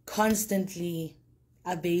constantly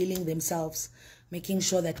availing themselves, making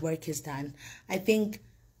sure that work is done. I think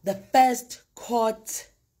the first court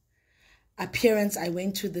appearance I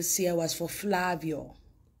went to this year was for Flavio,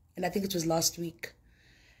 and I think it was last week.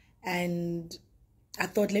 And I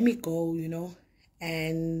thought, let me go, you know,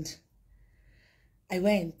 and I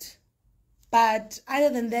went. But other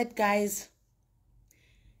than that, guys,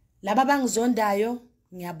 laba bangizondayo,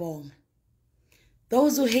 ngiyabonga.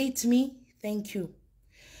 Those who hate me, thank you.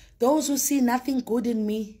 Those who see nothing good in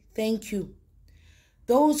me, thank you.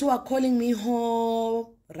 Those who are calling me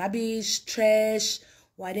rubbish, trash,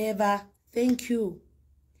 whatever, thank you.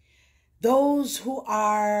 Those who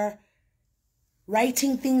are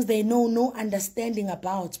writing things they know no understanding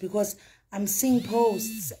about, because I'm seeing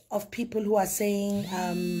posts of people who are saying,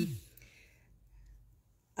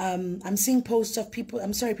 I'm seeing posts of people,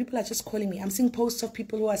 I'm sorry, people are just calling me. I'm seeing posts of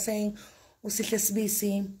people who are saying, Sihle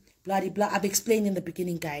Sibisi, blah, blah, blah. I've explained in the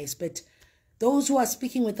beginning, guys, but those who are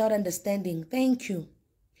speaking without understanding, thank you.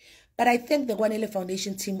 But I thank the Kwanele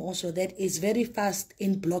Foundation team also that is very fast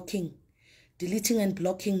in deleting and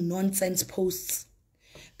blocking nonsense posts,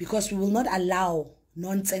 because we will not allow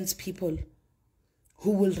nonsense people who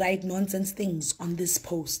will write nonsense things on this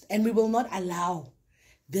post. And we will not allow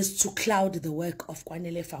this to cloud the work of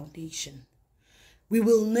Kwanele Foundation. We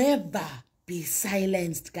will never be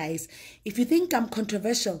silenced, guys. If you think I'm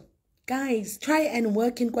controversial, guys, try and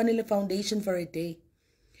work in Kwanele Foundation for a day.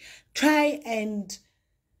 Try and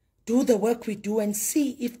do the work we do and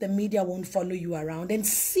see if the media won't follow you around, and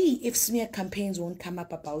see if smear campaigns won't come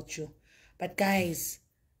up about you. But guys,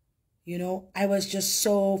 you know, I was just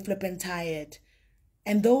so flippin' tired.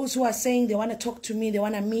 And those who are saying they want to talk to me, they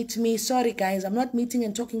want to meet me, sorry guys, I'm not meeting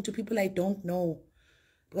and talking to people I don't know,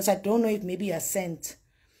 because I don't know if maybe you're sent.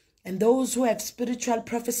 And those who have spiritual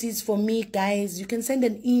prophecies for me, guys, you can send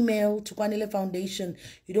an email to Kwanele Foundation.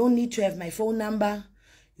 You don't need to have my phone number.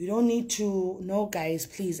 You don't need to, no guys,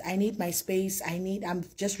 please. I need my space. I'm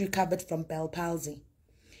just recovered from Bell palsy.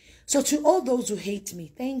 So to all those who hate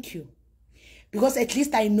me, thank you. Because at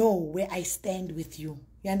least I know where I stand with you.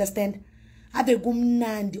 You understand?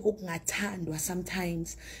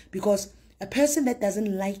 Sometimes. Because a person that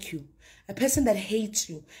doesn't like you, a person that hates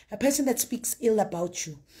you, a person that speaks ill about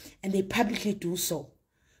you, and they publicly do so,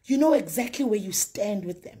 you know exactly where you stand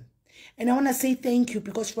with them. And I want to say thank you,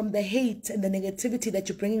 because from the hate and the negativity that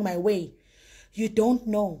you're bringing my way, you don't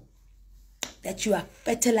know that you are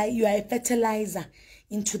a fertilizer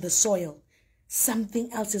into the soil.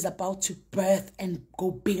 Something else is about to birth and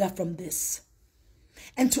go bigger from this.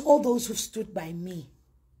 And to all those who stood by me,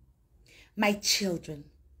 my children,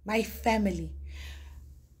 my family,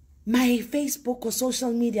 my Facebook or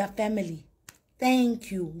social media family,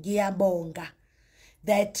 thank you, ngiyabonga,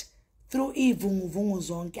 that through ivunguvungu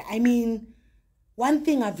zonke. I mean, one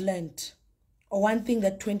thing I've learned, or one thing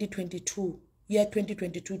that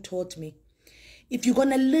 2022 taught me, if you're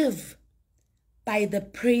gonna live by the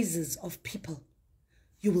praises of people,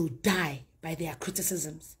 you will die by their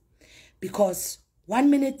criticisms. Because 1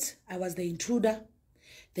 minute I was the intruder,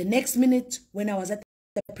 the next minute when I was at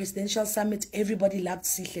the presidential summit, everybody loved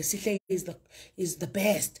Sihle. Sihle is the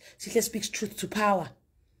best. Sihle speaks truth to power.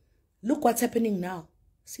 Look what's happening now.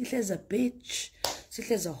 Sihle is a bitch.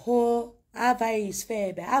 Sihle is a whore. Ava is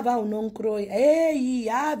febe. Ava unonkroy. Hey,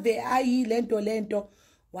 ave, ayi, lento.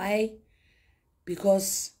 Why?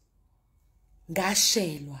 Because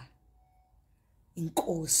ngashelwa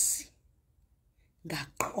inkosi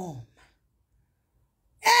ngaqoma.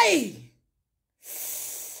 Hey!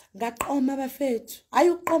 Ngaqoma bafethu.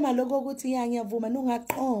 Ayuqoma lokho ukuthi ngiyavuma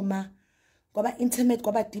nongaqoma. Kwaba intimate,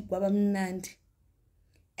 kwaba deep, kwaba mnandi.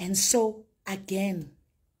 And so again,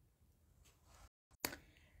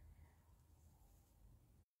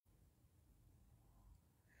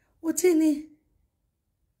 uthini?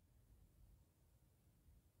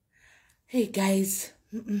 Hey guys,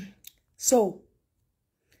 so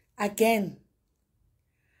again,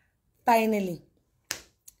 finally,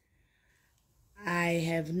 I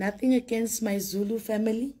have nothing against my Zulu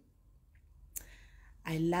family.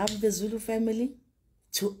 I love the Zulu family.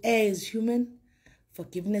 To err is human,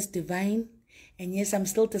 forgiveness divine. And yes, I'm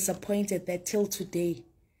still disappointed that till today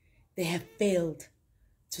they have failed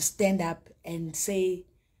to stand up and say,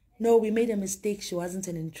 no, we made a mistake, she wasn't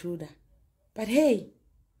an intruder. But hey,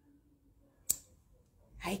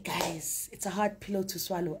 hi guys, it's a hard pillow to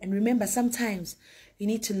swallow. And remember, sometimes you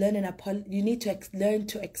need to learn learn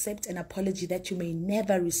to accept an apology that you may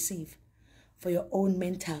never receive for your own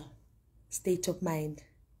mental state of mind.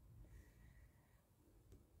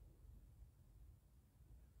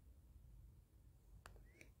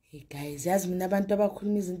 Hey guys, yazi mina abantu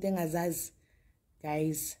abakhuluma izinto engazazi,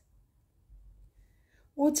 guys.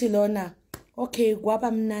 Uthi lona, okay,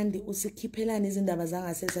 kwaba mnandi usikhiphelana izindaba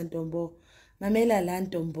zangasese Ntombo. Mamela la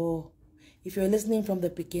Ntombo. If you're listening from the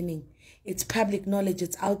beginning, it's public knowledge,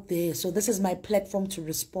 it's out there. So this is my platform to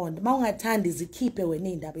respond. Ma ungathandi zikhiphe wena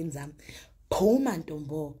indabeni zami. Phuma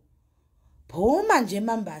Ntombo. Phuma nje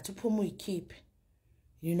mambathu phuma uyikhiphe.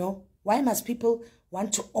 You know, why must people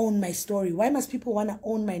want to own my story? Why must people want to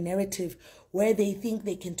own my narrative where they think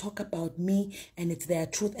they can talk about me and it's their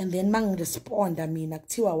truth? And then mang respond, I mean,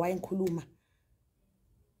 aktiwa wa nkuluma.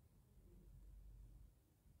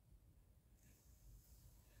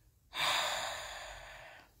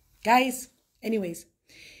 Guys, anyways,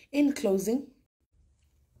 in closing,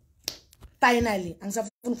 finally, I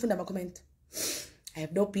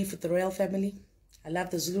have no beef with the royal family. I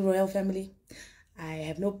love the Zulu royal family. I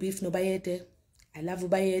have no beef, no Bayete. I love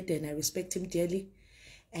Ubayete and I respect him dearly.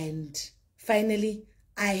 And finally,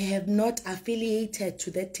 I have not affiliated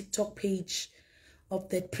to that TikTok page of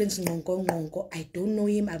that Prince Ngongo. I don't know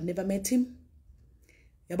him. I've never met him.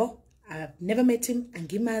 Yabo? I've never met him.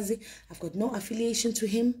 Angimazi. I've got no affiliation to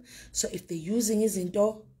him. So if they're using his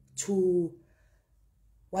into to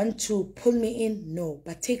want to pull me in, no.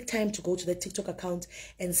 But take time to go to the TikTok account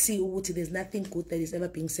and see Uguti. There's nothing good that is ever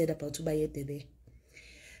being said about Ubayete there.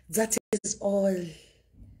 That is all.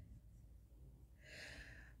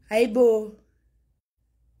 Aibo.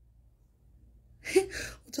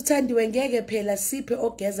 Ututhandiwe ngeke phela siphe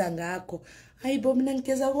ogeza ngakho. Hayibo mina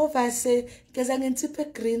ngigeza ngovase, ngigeza ngensiphe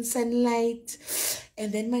green sunlight.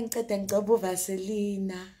 And then mangiceda ngicaba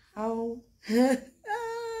uvaselina. Awu.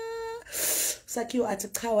 Sakhiwo athi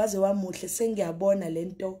cha waze wamuhle sengiyabona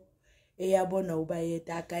lento eyabona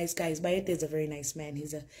uBayede. Guys, Bayede is a very nice man.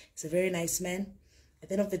 He's a very nice man. At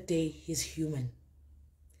the end of the day, he's human.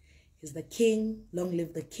 He's the king, long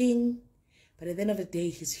live the king. But at the end of the day,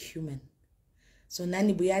 he's human. So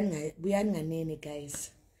nani buyanganene, guys.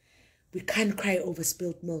 We can't cry over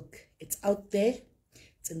spilled milk. It's out there.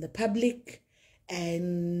 It's in the public.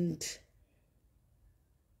 And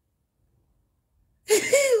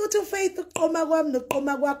uthi Faith uqoma kwami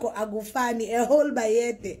noqoma kwakho akufani, a whole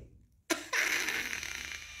Bayede.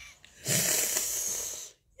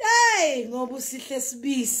 Yay, ngoba usihle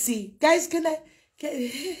Sibisi. Guys, can I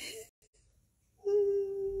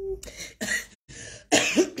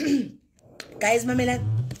guys, mamela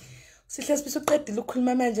Sihle Sibisi uqedile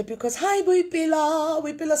ukukhuluma manje because hi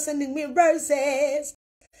Boypilo sending me roses.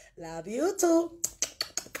 Love you too.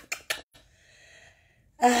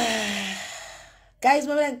 Guys,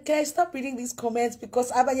 mamela, can I stop reading these comments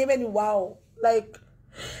because abanye beni wow, like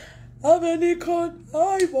abanye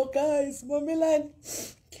guys, mamela,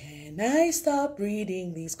 can I stop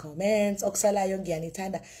reading these comments? Okusalayo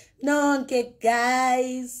ngiyanithanda nonke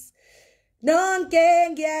guys. Nonke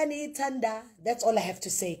ngiyanithanda. That's all I have to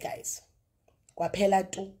say, guys. Kwaphela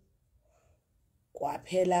tu.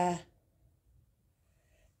 Kwaphela.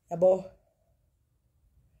 Yabo.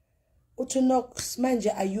 Uthi Nox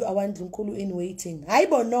manje are you awandlunkulu in waiting?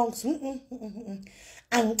 Hayibo Nox.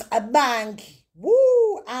 Angicabangi.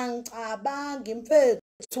 Woo, angicabangi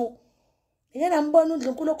mfethu. Ngena mbona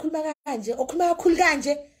uNdlunkulu okhuluma kanje, okhuluma kakhulu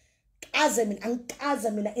kanje.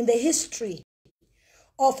 Angikaze mina in the history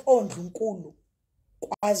of Ondlunkulu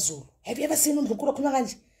kwaZulu. Have you ever seen uNdlunkulu okhuluma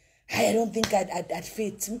kanje? I don't think I'd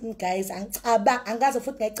fit. Guys, angaze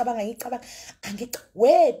futhi ngicabanga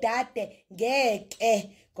we dade ngeke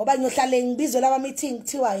ngoba ngiyohlale ngibizwe laba meeting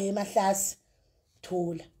kuthiwa yemahlasi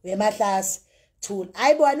thula yemahlasi thula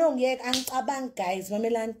hayibo anongiyeka angicabanga guys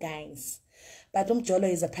mamelani guys. But umjolo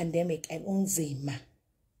is a pandemic and unzima.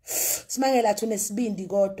 Simangele athi unesibindi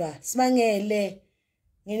kodwa simangele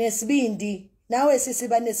nginesibindi nawe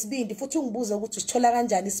sisiba nesibindi futhi ungibuza ukuthi usithola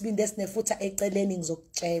kanjani isibindi esinefutha eceleni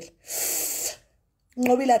ngizokutshela.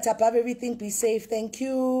 Nqobile athi above everything be safe. Thank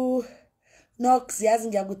you. Nox yazi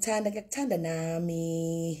ngiyakuthanda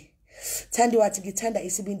nami. Thandi wathi ngithanda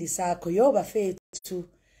isibindi sakho yo bafethu.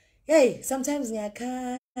 Hey, sometimes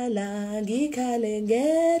ngiyakhala ngikhale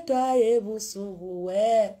ngedwa ebusuku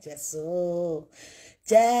we Jesu.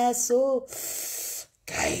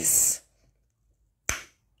 Guys.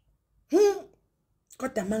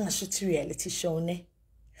 Kodwa mangashuthi reality show ne.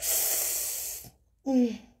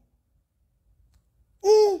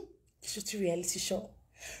 Shoot reality show.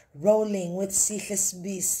 Rolling with Sihle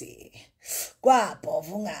Sibisi.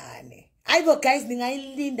 Kwabhovu ngane. Hayibo guys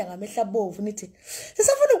ningayilinda ngamehla bovu nithi.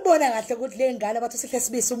 Sisafuna ukubona kahle ukuthi le ngane abathi Sihle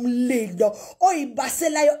Sibisi umlilo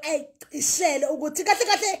oyibaselayo ayicishele ukuthi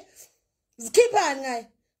kahle zikhiphani ngaye.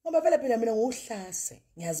 Ngoba phela mina nguhlase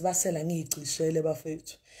ngiyazibasela ngicishele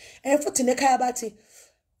bafethu. Futhi nekhaya bathi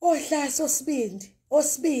ohlase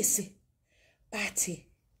osibisi bathi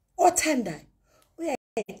othandayo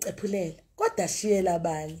uyayicephulela kodwa shiyela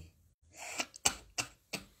abanye.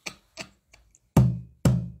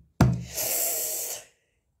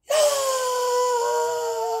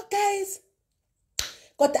 Guys,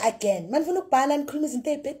 kodwa again manifuna ukubhala nikhuluma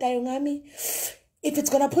izinto ezibhedayo ngami. If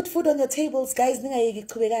it's gonna put food on your tables, guys, ningayeki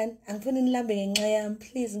chubekani. Angifuni nilambe ngenxa yami,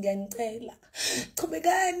 please ngiyanicela.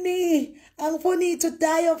 Chubekani. Angifuni to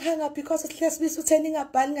die of hunger because Sihle Sibisi uthe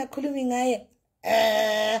ningabhali ngakhulumi ngaye.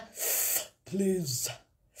 Please.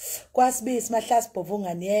 Kwasibisi mahlasi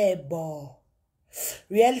bovungani yebo.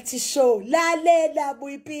 Reality show. Lalela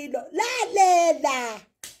Boypilo. Lalela.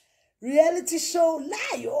 Reality show.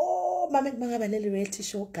 Layo. Mama mangaba leli reality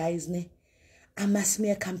show guys ne.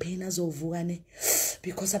 Ama-smear campaign azovuka ne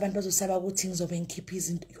because abantu bazosaba ukuthi ngizobe ngikhipha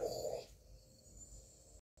izinto.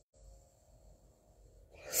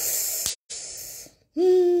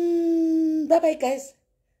 Bye bye guys.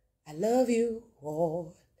 I love you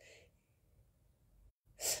all.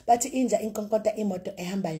 bathi inja inkonkota imoto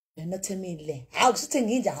ehambayo nothemile. Hawu kushuthi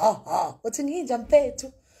ngiyinja ha uthi ngiyinja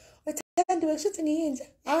mfethu. Uthanda kushuthi ngiyinja.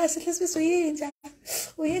 Sihle Sibisi uyinja.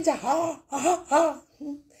 Uyinja ha.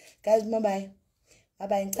 Guys, bye.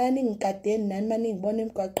 Bye ngicela ningigadeni nani maningibona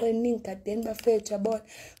emgwaqweni ningigadeni bafethu yabona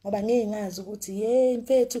ngoba ngeke ngazi ukuthi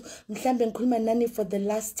mfethu mhlambe ngikhuluma nani for the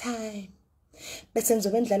last time. Bese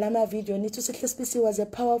ngizobe ndlala ama video nithi Sihle Sibisi was a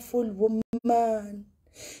powerful woman.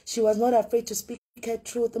 She was not afraid to speak her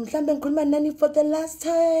truth. Mhlambe ngikhuluma nani for the last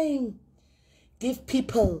time. Give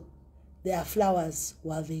people their flowers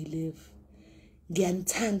while they live.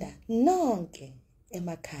 Ngiyanithanda nonke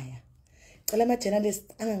emakhaya. Cela ama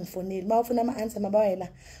journalists angangifoneli mawufuna ama answer mabawela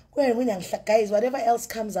kwena mina ngihla guys whatever else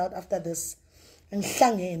comes out after this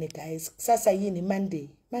ngihlangene guys kusasa yini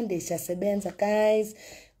Monday siyasebenza guys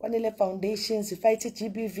kwanele foundations fight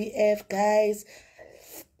GBVF guys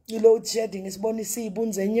load shedding isibona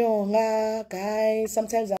isibunze nyonga guys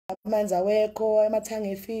sometimes amanzi awekho amathanga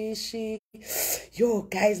efishi yo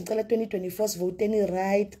guys ngicela 2024 vote any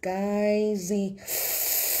right guys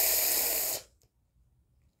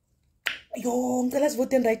yo ngicela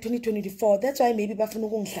sivote right 2024 that's why maybe bafuna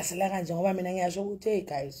ukungihlasela kanje ngoba mina ngiyasho ukuthi hey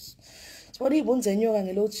guys sibona ibunze nyoka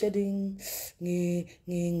nge load shedding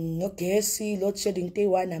ngogesi load shedding day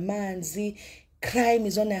 1 amanzi crime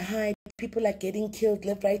is on a high people are getting killed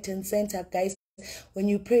left right and center guys when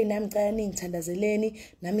you pray nami ngicela ningithandazeleni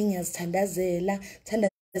nami ngiyazithandazela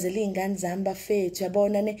thandazela ingane zami bafethu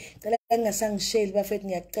yabona ne ngicela ngingasangisheli bafethu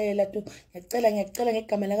ngiyacela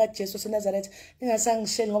ngegama lika Jesu seNazaretha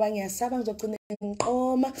ningasangisheli ngoba ngiyasaba ngizogcina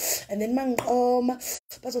ngiqoma and then mangiqoma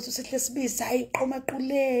bazothi Sihle Sibisi hayi qoma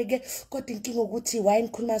quleke kodwa inkinga ukuthi why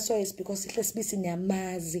ngikhuluma so is because Sihle Sibisi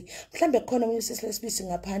niyamazi mhlambe khona umuntu Sihle Sibisi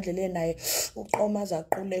ngaphandle le naye uqoma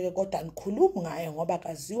zaquleke kodwa nikhuluma ngayo ngoba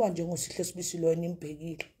kaziwa njengosihle Sibisi lo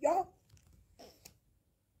nimbhekile yo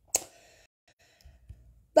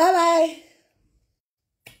bye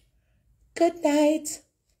good night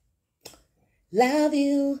love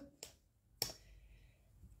you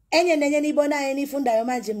enye nenye nibonayo nifundayo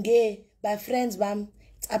manje mnge by friends bam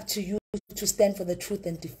it's up to you to stand for the truth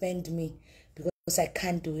and defend me because I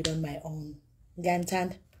can't do it on my own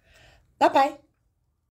ngiyanithanda bye